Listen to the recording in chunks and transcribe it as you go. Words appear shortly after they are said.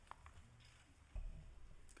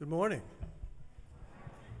Good morning.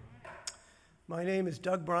 My name is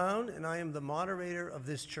Doug Brown, and I am the moderator of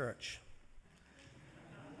this church.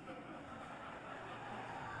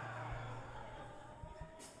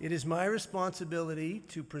 It is my responsibility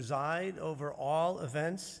to preside over all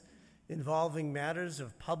events involving matters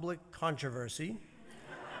of public controversy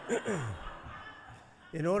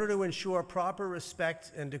in order to ensure proper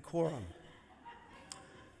respect and decorum.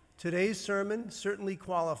 Today's sermon certainly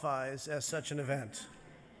qualifies as such an event.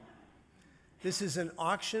 This is an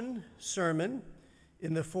auction sermon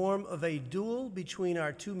in the form of a duel between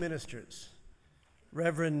our two ministers,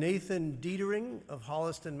 Reverend Nathan Dietering of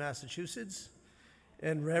Holliston, Massachusetts,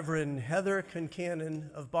 and Reverend Heather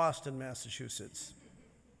Concannon of Boston, Massachusetts.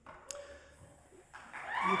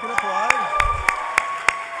 You can applaud.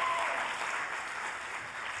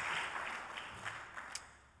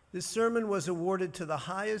 This sermon was awarded to the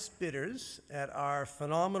highest bidders at our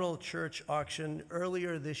phenomenal church auction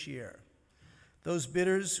earlier this year. Those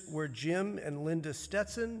bidders were Jim and Linda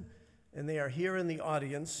Stetson, and they are here in the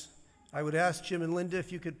audience. I would ask Jim and Linda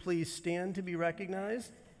if you could please stand to be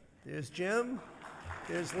recognized. There's Jim.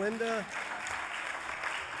 There's Linda.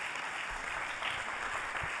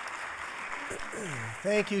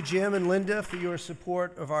 Thank you, Jim and Linda, for your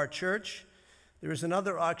support of our church. There is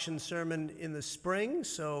another auction sermon in the spring,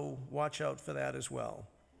 so watch out for that as well.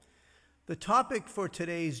 The topic for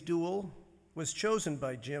today's duel was chosen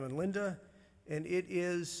by Jim and Linda, and it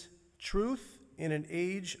is Truth in an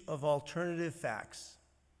Age of Alternative Facts.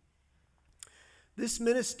 This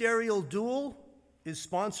ministerial duel is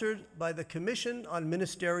sponsored by the Commission on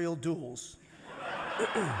Ministerial Duels,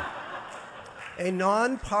 a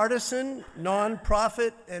nonpartisan,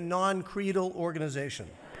 nonprofit, and non-creedal organization.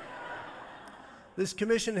 This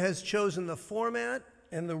commission has chosen the format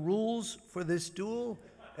and the rules for this duel,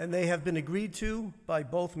 and they have been agreed to by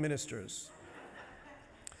both ministers.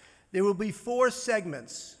 There will be 4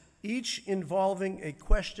 segments, each involving a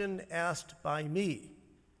question asked by me.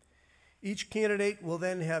 Each candidate will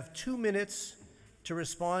then have 2 minutes to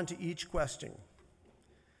respond to each question.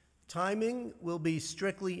 Timing will be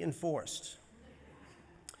strictly enforced.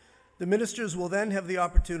 The ministers will then have the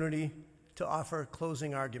opportunity to offer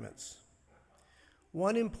closing arguments.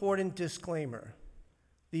 One important disclaimer: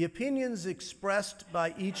 the opinions expressed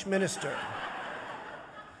by each minister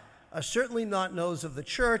are certainly not those of the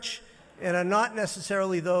church and are not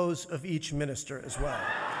necessarily those of each minister as well.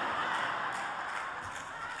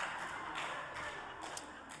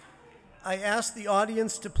 I ask the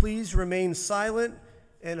audience to please remain silent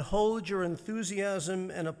and hold your enthusiasm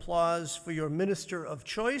and applause for your minister of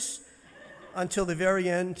choice until the very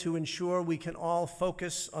end to ensure we can all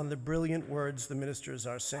focus on the brilliant words the ministers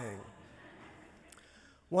are saying.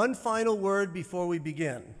 One final word before we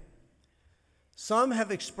begin. Some have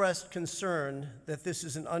expressed concern that this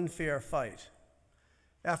is an unfair fight.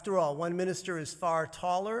 After all, one minister is far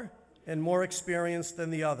taller and more experienced than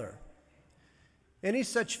the other. Any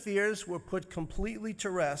such fears were put completely to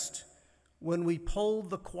rest when we polled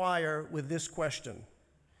the choir with this question.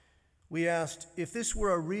 We asked, if this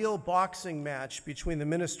were a real boxing match between the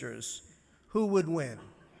ministers, who would win?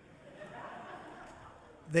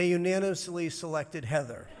 They unanimously selected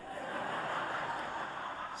Heather.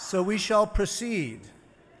 So we shall proceed.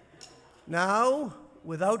 Now,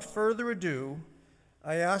 without further ado,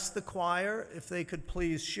 I ask the choir if they could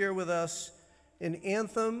please share with us an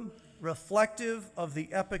anthem reflective of the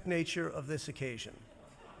epic nature of this occasion.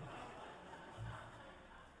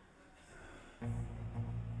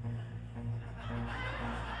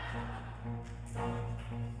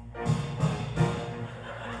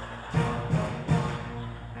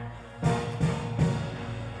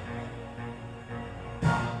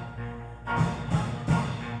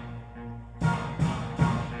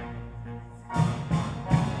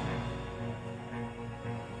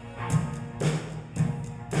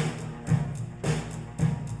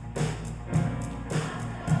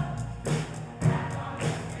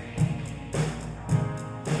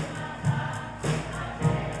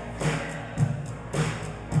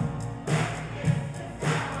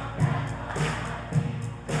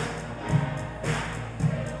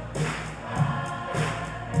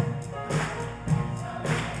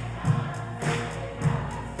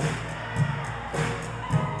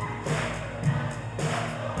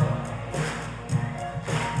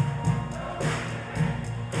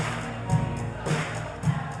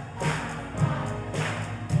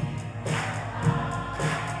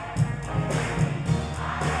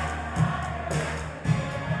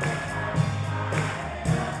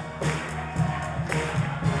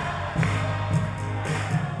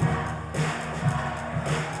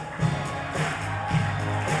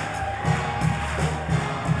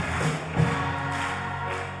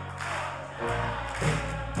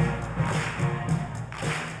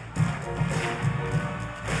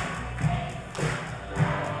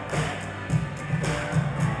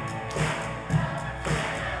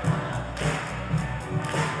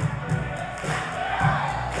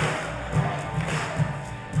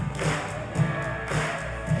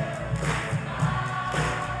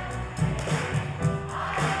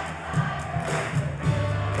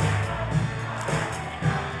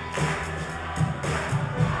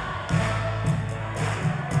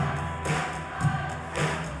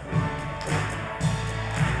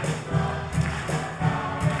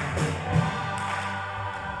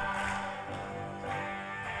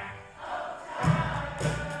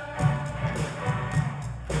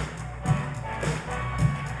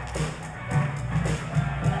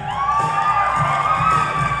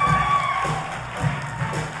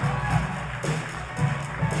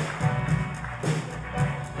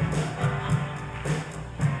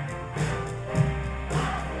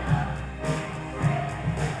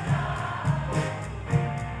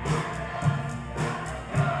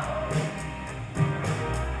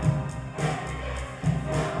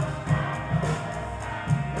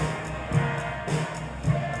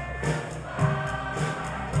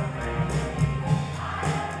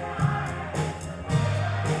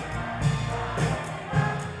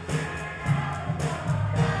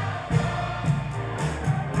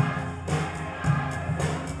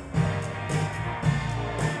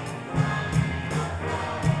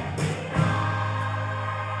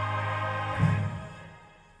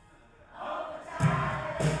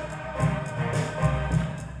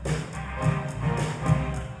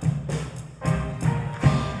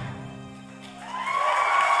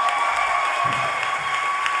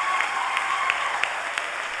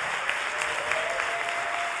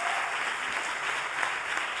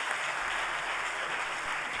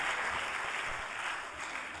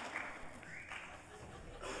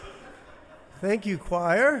 Thank you,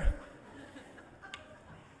 choir.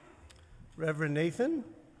 Reverend Nathan.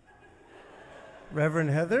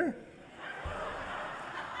 Reverend Heather.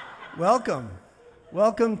 Welcome.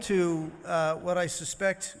 Welcome to what I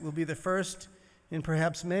suspect will be the first in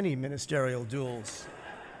perhaps many ministerial duels.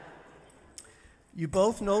 You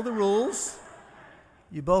both know the rules.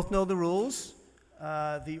 The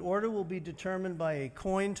order will be determined by a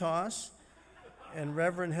coin toss. And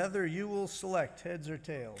Reverend Heather, you will select heads or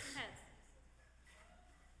tails.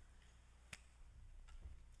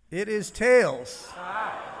 It is tails.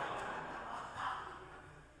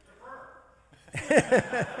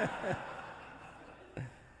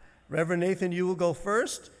 Reverend Nathan, you will go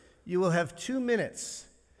first. You will have 2 minutes.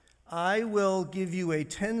 I will give you a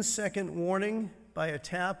 10-second warning by a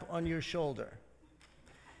tap on your shoulder.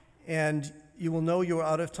 And you will know you're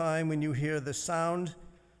out of time when you hear the sound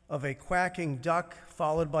of a quacking duck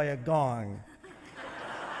followed by a gong.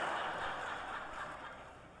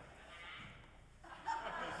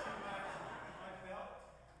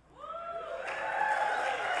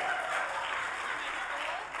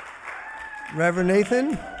 Reverend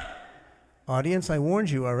Nathan, audience, I warned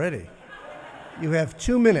you already. You have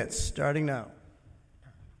 2 minutes starting now.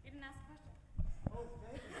 You didn't ask a question. Oh,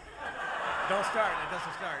 thank you. Don't start. It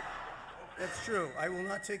doesn't start. That's true. I will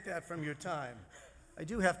not take that from your time. I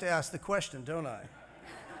do have to ask the question, don't I?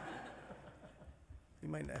 We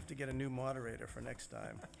might have to get a new moderator for next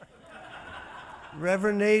time.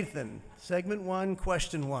 Reverend Nathan, segment 1,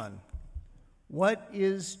 question 1. What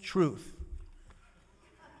is truth?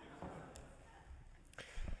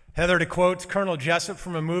 Heather, to quote Colonel Jessup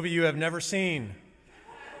from a movie you have never seen,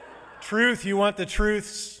 truth, you want the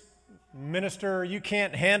truths. Minister, you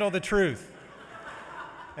can't handle the truth.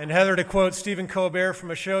 And Heather, to quote Stephen Colbert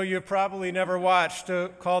from a show you have probably never watched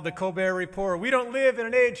called The Colbert Report, we don't live in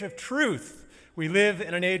an age of truth. We live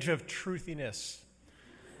in an age of truthiness.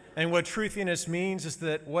 And what truthiness means is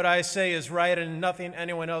that what I say is right and nothing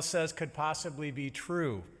anyone else says could possibly be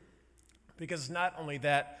true. Because it's not only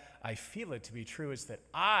that I feel it to be true, it's that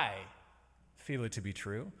I feel it to be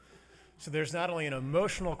true. So there's not only an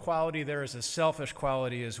emotional quality, there is a selfish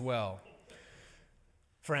quality as well.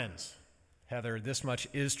 Friends, Heather, this much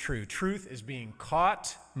is true. Truth is being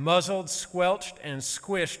caught, muzzled, squelched, and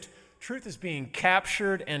squished. Truth is being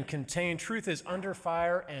captured and contained. Truth is under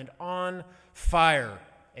fire and on fire.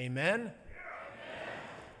 Amen?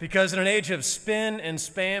 Because in an age of spin and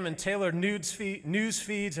spam and tailored news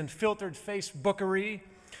feeds and filtered Facebookery,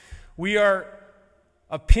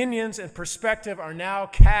 opinions and perspective are now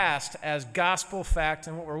cast as gospel fact,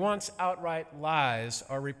 and what were once outright lies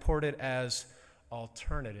are reported as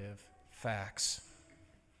alternative facts.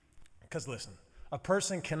 Because listen, a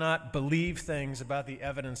person cannot believe things about the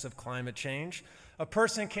evidence of climate change. A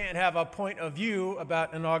person can't have a point of view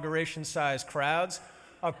about inauguration-sized crowds.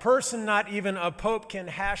 A person, not even a pope, can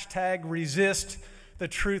 #resist the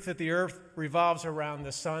truth that the earth revolves around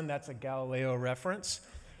the sun. That's a Galileo reference.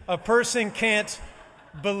 A person can't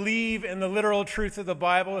believe in the literal truth of the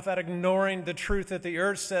Bible without ignoring the truth that the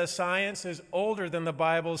earth says science is older than the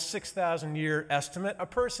Bible's 6,000-year estimate. A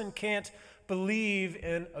person can't believe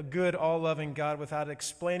in a good, all-loving God without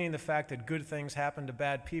explaining the fact that good things happen to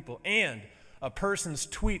bad people. And a person's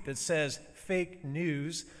tweet that says fake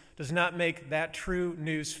news does not make that true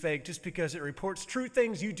news fake just because it reports true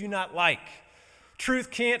things you do not like. Truth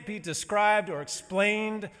can't be described or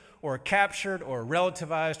explained or captured or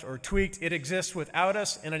relativized or tweaked. It exists without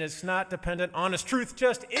us, and it is not dependent on us. Truth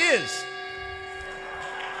just is.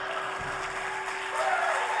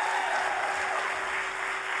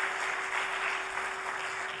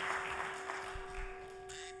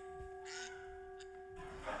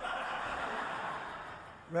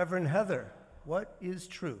 Reverend Heather, what is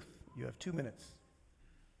truth? You have 2 minutes.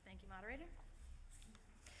 Thank you, moderator.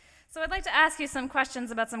 So I'd like to ask you some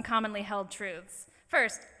questions about some commonly held truths.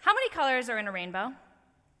 First, how many colors are in a rainbow?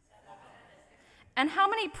 And how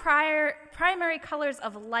many primary colors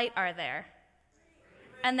of light are there?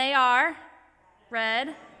 And they are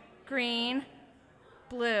red, green,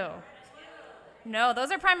 blue. No,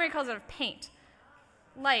 those are primary colors of paint.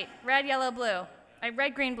 Light, red, yellow, blue.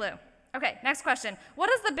 Red, green, blue. Okay, next question. What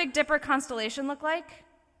does the Big Dipper constellation look like?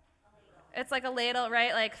 It's like a ladle,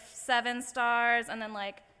 right? Like 7 stars and then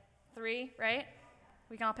like 3, right?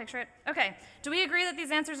 We can all picture it? Okay. Do we agree that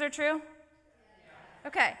these answers are true?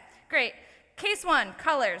 Okay, great. Case 1,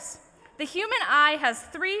 colors. The human eye has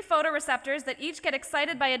 3 photoreceptors that each get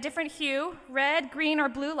excited by a different hue, red, green, or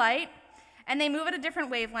blue light, and they move at a different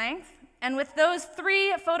wavelength. And with those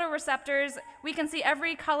 3 photoreceptors, we can see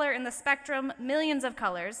every color in the spectrum, millions of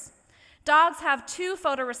colors. Dogs have 2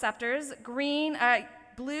 photoreceptors,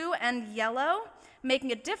 blue and yellow,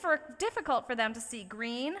 making it difficult for them to see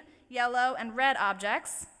green, yellow, and red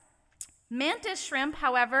objects. Mantis shrimp,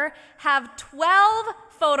 however, have 12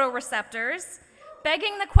 photoreceptors,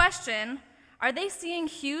 begging the question, are they seeing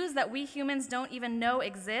hues that we humans don't even know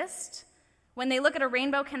exist? When they look at a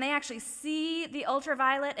rainbow, can they actually see the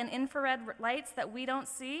ultraviolet and infrared lights that we don't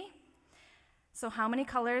see? So how many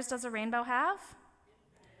colors does a rainbow have?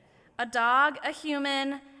 A dog, a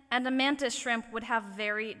human, and a mantis shrimp would have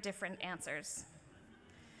very different answers.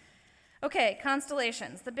 Okay,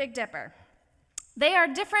 constellations, the Big Dipper. They are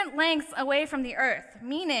different lengths away from the Earth,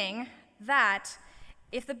 meaning that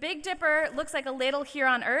if the Big Dipper looks like a ladle here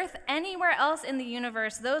on Earth, anywhere else in the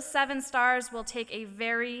universe, those 7 stars will take a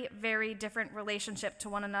very, very different relationship to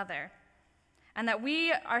one another. And that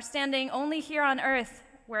we are standing only here on Earth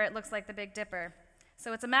where it looks like the Big Dipper.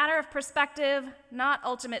 So it's a matter of perspective, not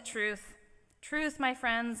ultimate truth. Truth, my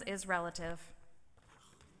friends, is relative.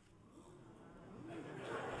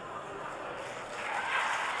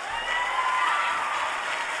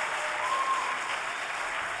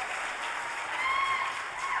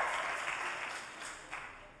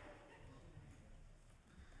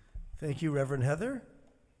 Thank you, Reverend Heather.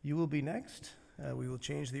 You will be next. We will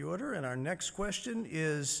change the order. And our next question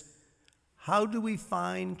is, how do we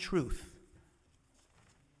find truth?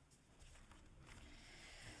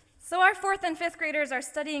 So our 4th and 5th graders are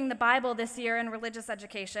studying the Bible this year in religious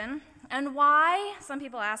education. And why, some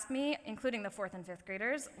people ask me, including the 4th and 5th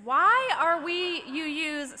graders, why are we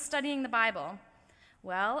UUs studying the Bible?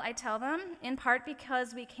 Well, I tell them, in part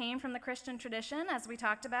because we came from the Christian tradition, as we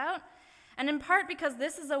talked about, and in part because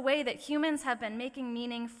this is a way that humans have been making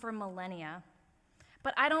meaning for millennia.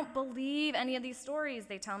 But I don't believe any of these stories,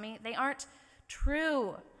 they tell me. They aren't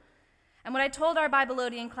true. And what I told our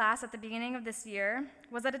Bibleodian class at the beginning of this year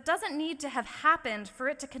was that it doesn't need to have happened for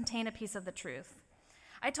it to contain a piece of the truth.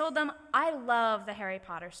 I told them, I love the Harry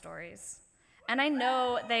Potter stories, and I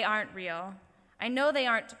know they aren't real. I know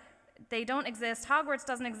they don't exist, Hogwarts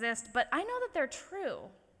doesn't exist, but I know that they're true.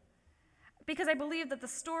 Because I believe that the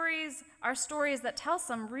stories are stories that tell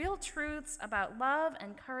some real truths about love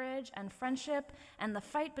and courage and friendship and the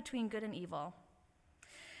fight between good and evil.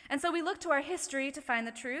 And so we look to our history to find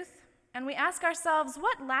the truth, and we ask ourselves,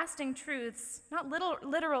 what lasting truths, not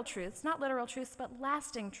literal truths, but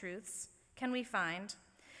lasting truths can we find?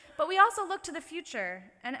 But we also look to the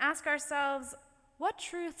future and ask ourselves, what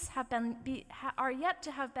truths are yet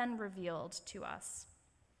to have been revealed to us?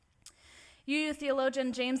 UU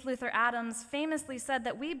theologian James Luther Adams famously said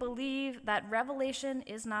that we believe that revelation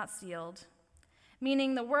is not sealed,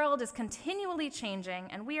 meaning the world is continually changing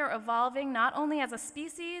and we are evolving not only as a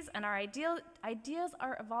species and our ideas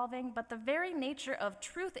are evolving, but the very nature of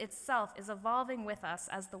truth itself is evolving with us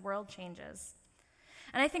as the world changes.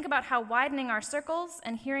 And I think about how widening our circles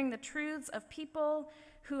and hearing the truths of people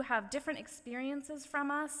who have different experiences from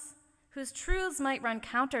us, whose truths might run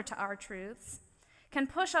counter to our truths, can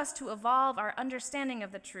push us to evolve our understanding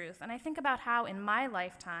of the truth. And I think about how in my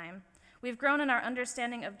lifetime, we've grown in our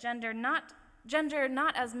understanding of gender not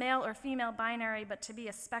as male or female binary, but to be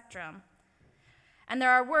a spectrum. And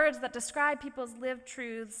there are words that describe people's lived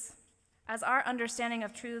truths as our understanding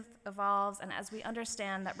of truth evolves and as we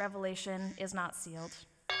understand that revelation is not sealed.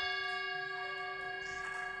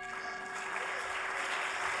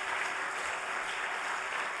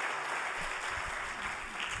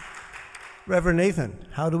 Reverend Nathan,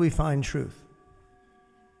 how do we find truth?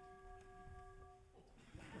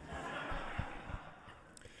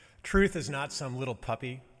 Truth is not some little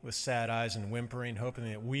puppy with sad eyes and whimpering, hoping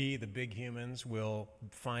that we, the big humans, will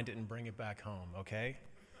find it and bring it back home, okay?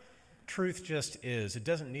 Truth just is. It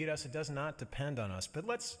doesn't need us. It does not depend on us. But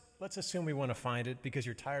let's assume we want to find it because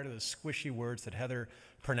you're tired of the squishy words that Heather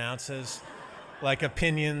pronounces, like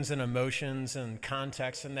opinions and emotions and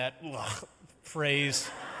context and that phrase,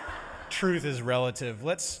 truth is relative.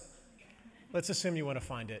 Let's assume you want to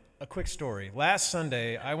find it. A quick story. Last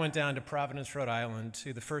Sunday, I went down to Providence, Rhode Island,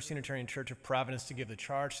 to the First Unitarian Church of Providence to give the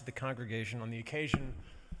charge to the congregation on the occasion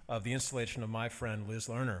of the installation of my friend Liz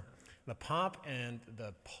Lerner. The pomp and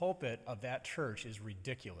the pulpit of that church is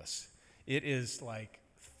ridiculous. It is like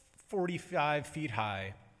 45 feet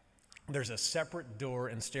high. There's a separate door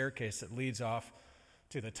and staircase that leads off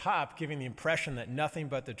to the top, giving the impression that nothing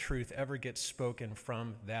but the truth ever gets spoken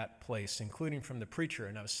from that place, including from the preacher.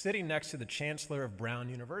 And I was sitting next to the chancellor of Brown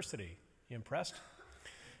University. You impressed?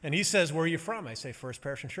 And he says, where are you from? I say, First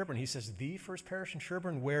Parish in Sherborn. He says, the First Parish in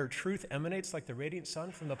Sherborn, where truth emanates like the radiant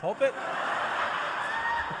sun from the pulpit?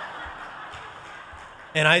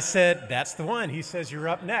 And I said, that's the one. He says, you're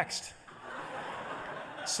up next.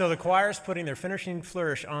 So the choir's putting their finishing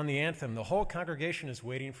flourish on the anthem. The whole congregation is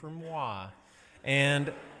waiting for moi.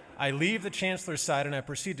 And I leave the chancellor's side and I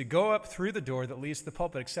proceed to go up through the door that leads to the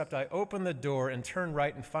pulpit, except I open the door and turn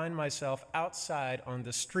right and find myself outside on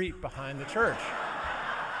the street behind the church.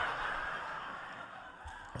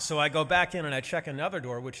 So I go back in and I check another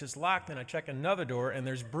door, which is locked, and I check another door, and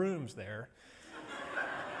there's brooms there.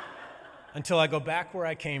 Until I go back where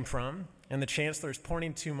I came from, and the chancellor is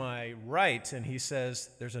pointing to my right, and he says,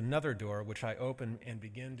 there's another door, which I open and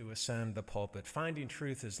begin to ascend the pulpit. Finding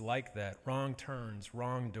truth is like that. Wrong turns,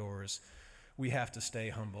 wrong doors. We have to stay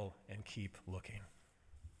humble and keep looking.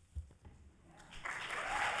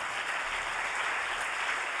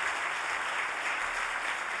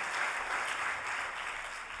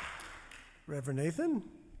 Reverend Nathan,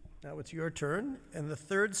 now it's your turn. And the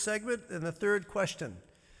third segment and the third question.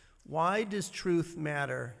 Why does truth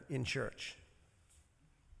matter in church?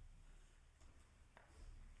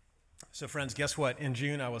 So friends, guess what? In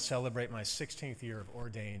June, I will celebrate my 16th year of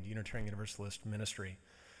ordained Unitarian Universalist ministry,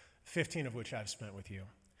 15 of which I've spent with you.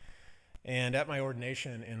 And at my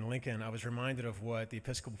ordination in Lincoln, I was reminded of what the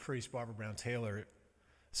Episcopal priest, Barbara Brown Taylor,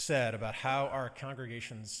 said about how our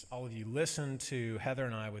congregations, all of you, listen to Heather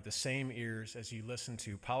and I with the same ears as you listen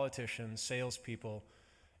to politicians, salespeople,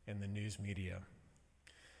 and the news media.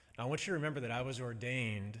 Now, I want you to remember that I was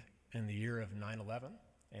ordained in the year of 9/11,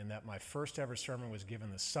 and that my first ever sermon was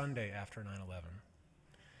given the Sunday after 9/11.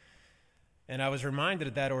 And I was reminded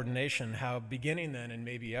at that ordination how beginning then and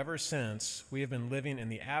maybe ever since, we have been living in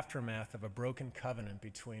the aftermath of a broken covenant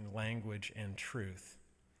between language and truth.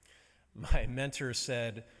 My mentor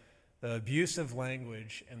said, the abuse of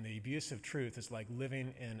language and the abuse of truth is like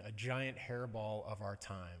living in a giant hairball of our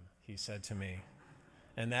time, he said to me.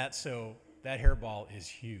 And that hairball is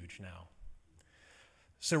huge now.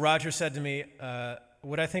 So Roger said to me,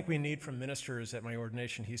 what I think we need from ministers at my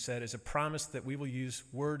ordination, he said, is a promise that we will use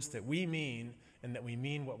words that we mean and that we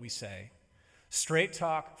mean what we say. Straight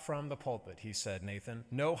talk from the pulpit, he said, Nathan.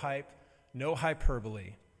 No hype, no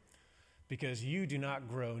hyperbole, because you do not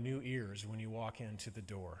grow new ears when you walk into the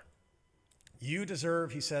door. You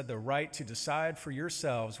deserve, he said, the right to decide for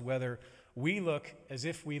yourselves whether we look as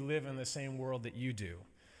if we live in the same world that you do,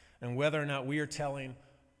 and whether or not we are telling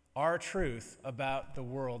our truth about the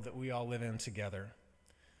world that we all live in together.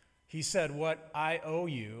 He said, what I owe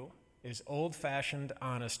you is old-fashioned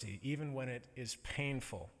honesty, even when it is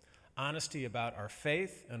painful. Honesty about our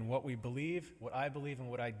faith and what we believe, what I believe and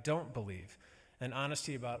what I don't believe, and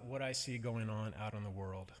honesty about what I see going on out in the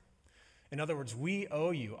world. In other words, I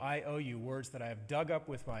owe you words that I have dug up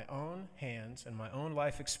with my own hands and my own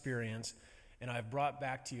life experience, and I've brought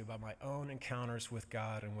back to you by my own encounters with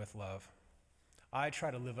God and with love. I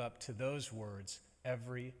try to live up to those words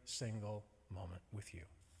every single moment with you.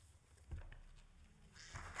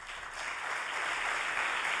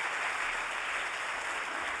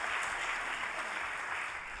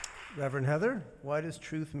 Reverend Heather, why does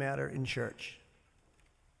truth matter in church?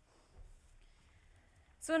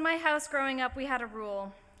 So in my house growing up, we had a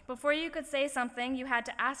rule. Before you could say something, you had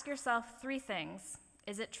to ask yourself 3 things.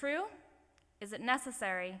 Is it true? Is it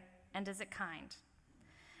necessary? And is it kind?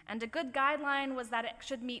 And a good guideline was that it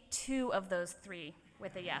should meet 2 of those 3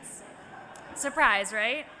 with a yes. Surprise,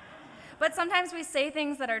 right? But sometimes we say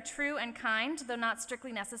things that are true and kind, though not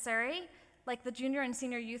strictly necessary. Like the junior and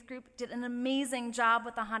senior youth group did an amazing job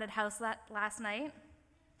with the haunted house last night.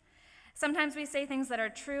 Sometimes we say things that are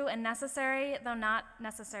true and necessary, though not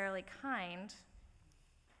necessarily kind.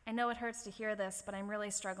 I know it hurts to hear this, but I'm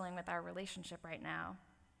really struggling with our relationship right now.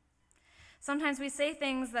 Sometimes we say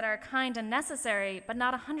things that are kind and necessary, but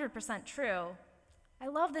not 100% true. I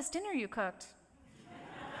love this dinner you cooked.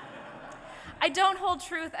 I don't hold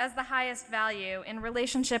truth as the highest value in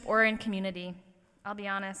relationship or in community, I'll be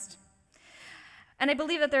honest. And I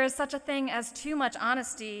believe that there is such a thing as too much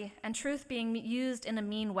honesty and truth being used in a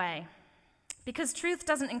mean way. Because truth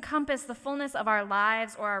doesn't encompass the fullness of our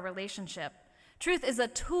lives or our relationship. Truth is a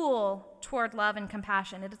tool toward love and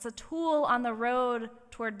compassion. It's a tool on the road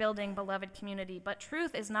toward building beloved community, but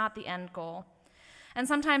truth is not the end goal. And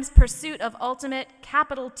sometimes pursuit of ultimate,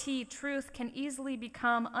 capital T, truth can easily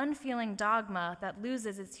become unfeeling dogma that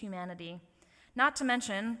loses its humanity. Not to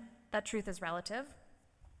mention that truth is relative.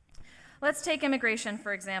 Let's take immigration,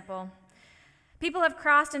 for example. People have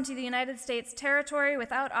crossed into the United States territory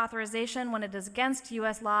without authorization when it is against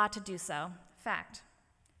U.S. law to do so. Fact.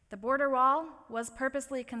 The border wall was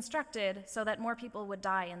purposely constructed so that more people would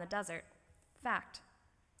die in the desert. Fact.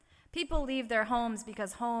 People leave their homes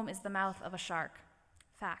because home is the mouth of a shark.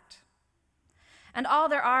 Fact. And all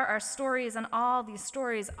there are stories, and all these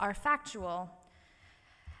stories are factual.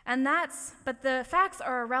 But the facts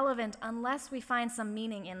are irrelevant unless we find some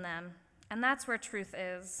meaning in them. And that's where truth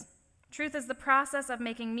is. Truth is the process of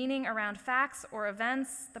making meaning around facts or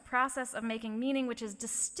events, the process of making meaning which is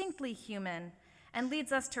distinctly human and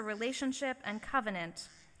leads us to relationship and covenant.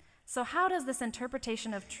 So how does this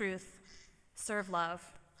interpretation of truth serve love?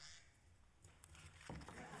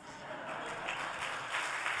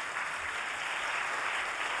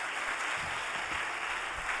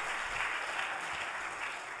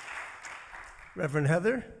 Reverend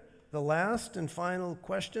Heather, the last and final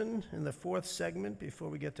question in the fourth segment before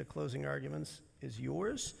we get to closing arguments is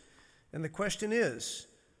yours. And the question is,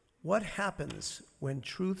 what happens when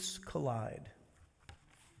truths collide?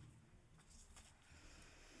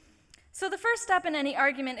 So the first step in any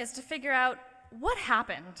argument is to figure out what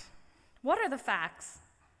happened. What are the facts?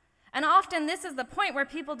 And often this is the point where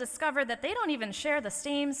people discover that they don't even share the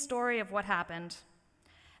same story of what happened,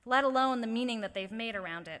 let alone the meaning that they've made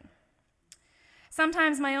around it.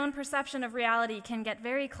 Sometimes my own perception of reality can get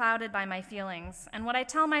very clouded by my feelings, and what I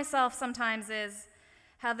tell myself sometimes is,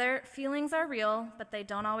 Heather, feelings are real, but they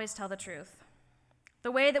don't always tell the truth.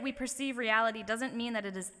 The way that we perceive reality doesn't mean that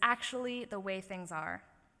it is actually the way things are.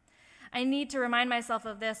 I need to remind myself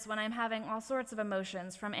of this when I'm having all sorts of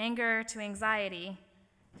emotions, from anger to anxiety.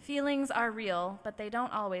 Feelings are real, but they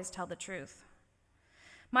don't always tell the truth.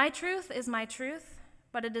 My truth is my truth,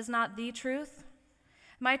 but it is not the truth.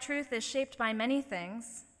 My truth is shaped by many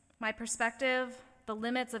things: my perspective, the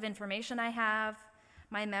limits of information I have,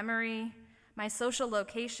 my memory, my social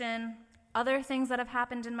location, other things that have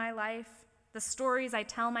happened in my life, the stories I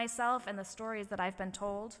tell myself and the stories that I've been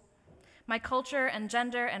told, my culture and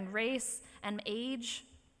gender and race and age.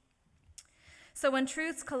 So when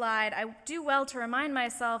truths collide, I do well to remind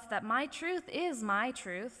myself that my truth is my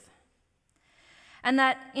truth, and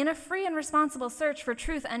that in a free and responsible search for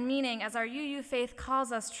truth and meaning, as our UU faith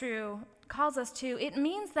calls us to, it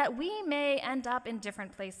means that we may end up in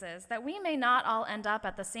different places, that we may not all end up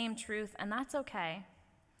at the same truth, and that's okay.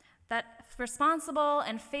 That responsible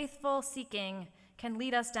and faithful seeking can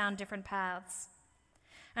lead us down different paths.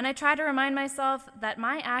 And I try to remind myself that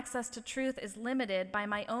my access to truth is limited by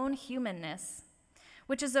my own humanness,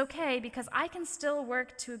 which is okay because I can still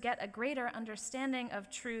work to get a greater understanding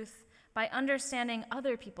of truth by understanding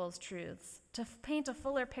other people's truths, to paint a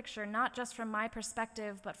fuller picture, not just from my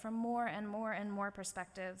perspective, but from more and more and more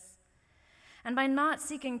perspectives. And by not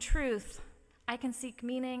seeking truth, I can seek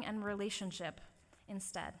meaning and relationship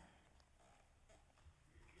instead.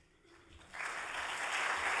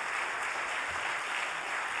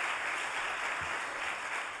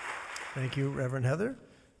 Thank you, Reverend Heather.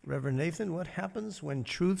 Reverend Nathan, what happens when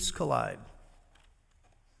truths collide?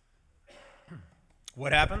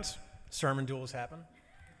 What happens? Sermon duels happen.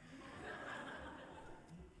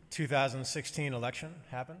 2016 election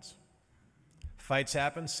happens. Fights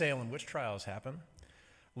happen. Salem witch trials happen.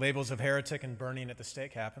 Labels of heretic and burning at the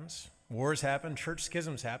stake happens. Wars happen. Church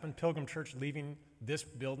schisms happen. Pilgrim Church leaving this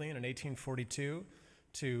building in 1842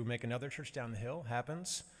 to make another church down the hill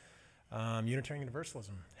happens. Unitarian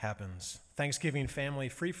Universalism happens. Thanksgiving family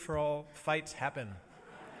free-for-all fights happen.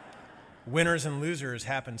 Winners and losers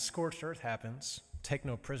happen. Scorched earth happens. Take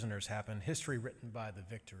no prisoners happen. History written by the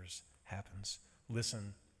victors happens.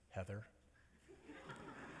 Listen, Heather.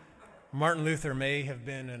 Martin Luther may have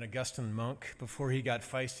been an Augustine monk before he got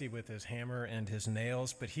feisty with his hammer and his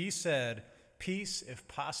nails, but he said, peace if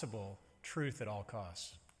possible, truth at all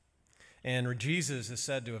costs. And Jesus is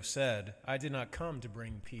said to have said, I did not come to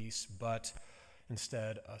bring peace, but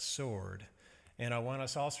instead a sword. And I want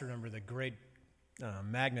us also to remember the great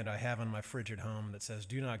magnet I have on my fridge at home that says,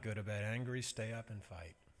 do not go to bed angry, stay up and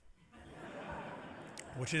fight.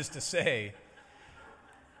 Which is to say,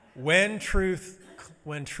 when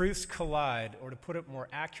truths collide, or to put it more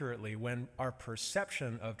accurately, when our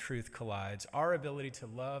perception of truth collides, our ability to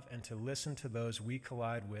love and to listen to those we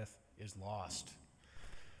collide with is lost.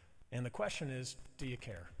 And the question is, do you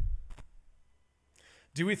care?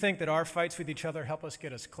 Do we think that our fights with each other help us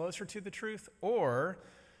get us closer to the truth, or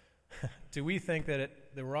do we think that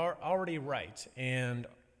we're already right and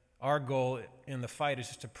our goal in the fight is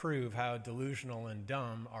just to prove how delusional and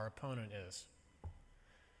dumb our opponent is?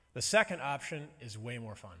 The second option is way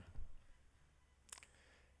more fun.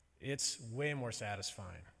 It's way more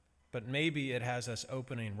satisfying, but maybe it has us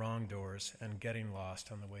opening wrong doors and getting lost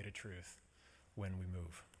on the way to truth when we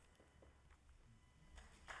move.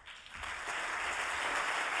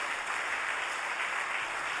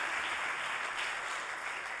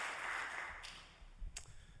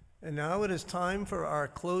 And now it is time for our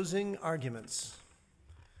closing arguments.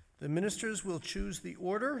 The ministers will choose the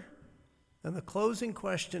order, and the closing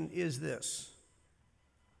question is this: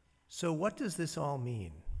 So what does this all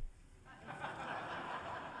mean?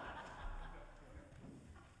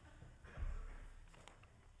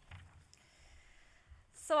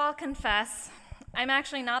 So I'll confess, I'm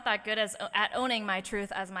actually not that good at owning my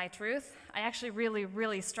truth as my truth. I actually really,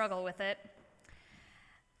 really struggle with it.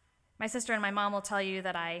 My sister and my mom will tell you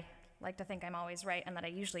that I like to think I'm always right and that I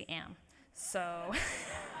usually am. So,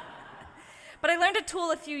 but I learned a tool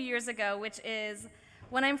a few years ago, which is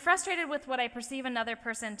when I'm frustrated with what I perceive another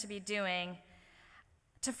person to be doing,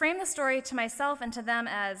 to frame the story to myself and to them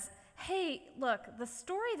as, hey, look, the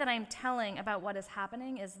story that I'm telling about what is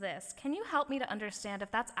happening is this. Can you help me to understand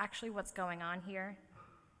if that's actually what's going on here?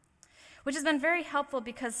 Which has been very helpful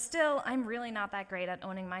because still, I'm really not that great at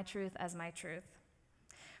owning my truth as my truth.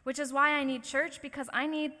 Which is why I need church, because I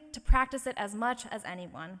need to practice it as much as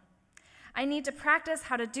anyone. I need to practice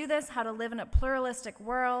how to do this, how to live in a pluralistic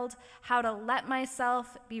world, how to let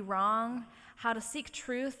myself be wrong, how to seek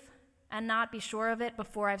truth and not be sure of it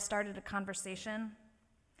before I've started a conversation.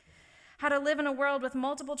 How to live in a world with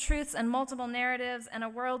multiple truths and multiple narratives, and a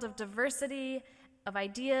world of diversity, of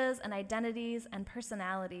ideas and identities and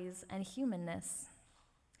personalities and humanness.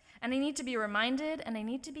 And I need to be reminded and I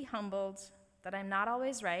need to be humbled that I'm not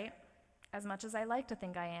always right, as much as I like to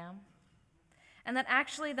think I am. And that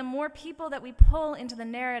actually the more people that we pull into the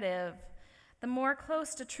narrative, the more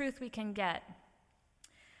close to truth we can get.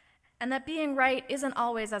 And that being right isn't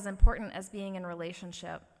always as important as being in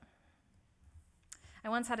relationship. I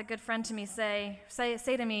once had a good friend to me say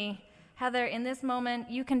to me, Heather, in this moment,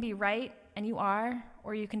 you can be right, and you are,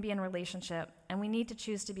 or you can be in relationship, and we need to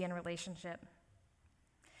choose to be in relationship.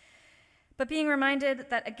 But being reminded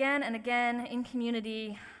that again and again in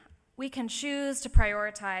community, we can choose to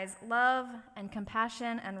prioritize love and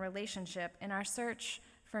compassion and relationship in our search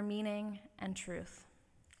for meaning and truth.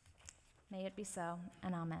 May it be so,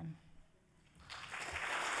 and amen.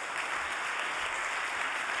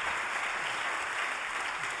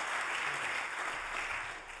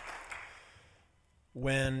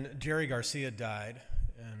 When Jerry Garcia died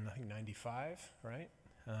in, I think, 95, right?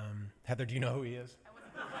 Heather, do you know who he is?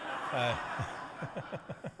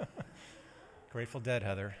 Grateful Dead,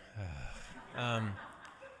 Heather.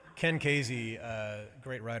 Ken Casey,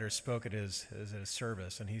 great writer, spoke at his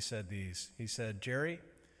service, and he said these. He said, Jerry,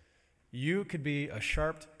 you could be a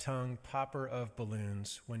sharp-tongued popper of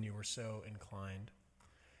balloons when you were so inclined.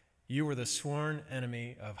 You were the sworn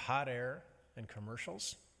enemy of hot air and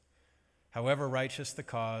commercials, however righteous the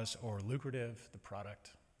cause or lucrative the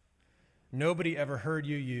product. Nobody ever heard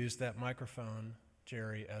you use that microphone,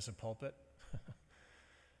 Jerry, as a pulpit.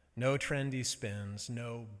 No trendy spins,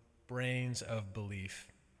 no brains of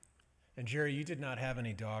belief. And Jerry, you did not have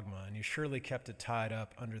any dogma, and you surely kept it tied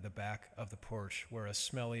up under the back of the porch where a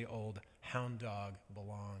smelly old hound dog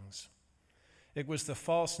belongs. It was the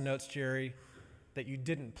false notes, Jerry, that you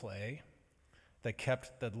didn't play that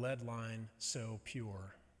kept the lead line so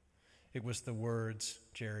pure. It was the words,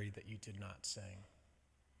 Jerry, that you did not sing.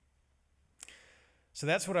 So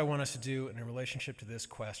that's what I want us to do in relationship to this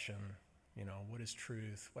question. You know, what is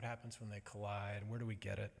truth? What happens when they collide? Where do we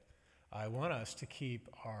get it? I want us to keep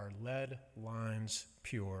our lead lines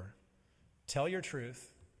pure. Tell your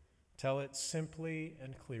truth. Tell it simply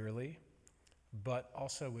and clearly, but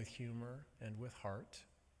also with humor and with heart.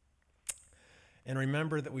 And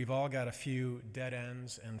remember that we've all got a few dead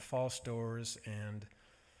ends and false doors and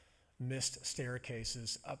missed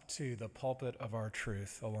staircases up to the pulpit of our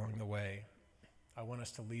truth along the way. I want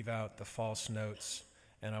us to leave out the false notes,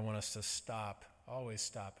 and I want us to stop, always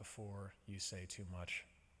stop before you say too much.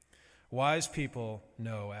 Wise people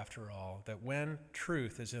know, after all, that when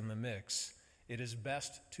truth is in the mix, it is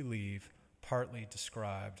best to leave partly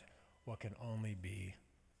described what can only be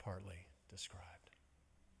partly described.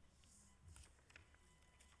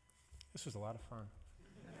 This was a lot of fun.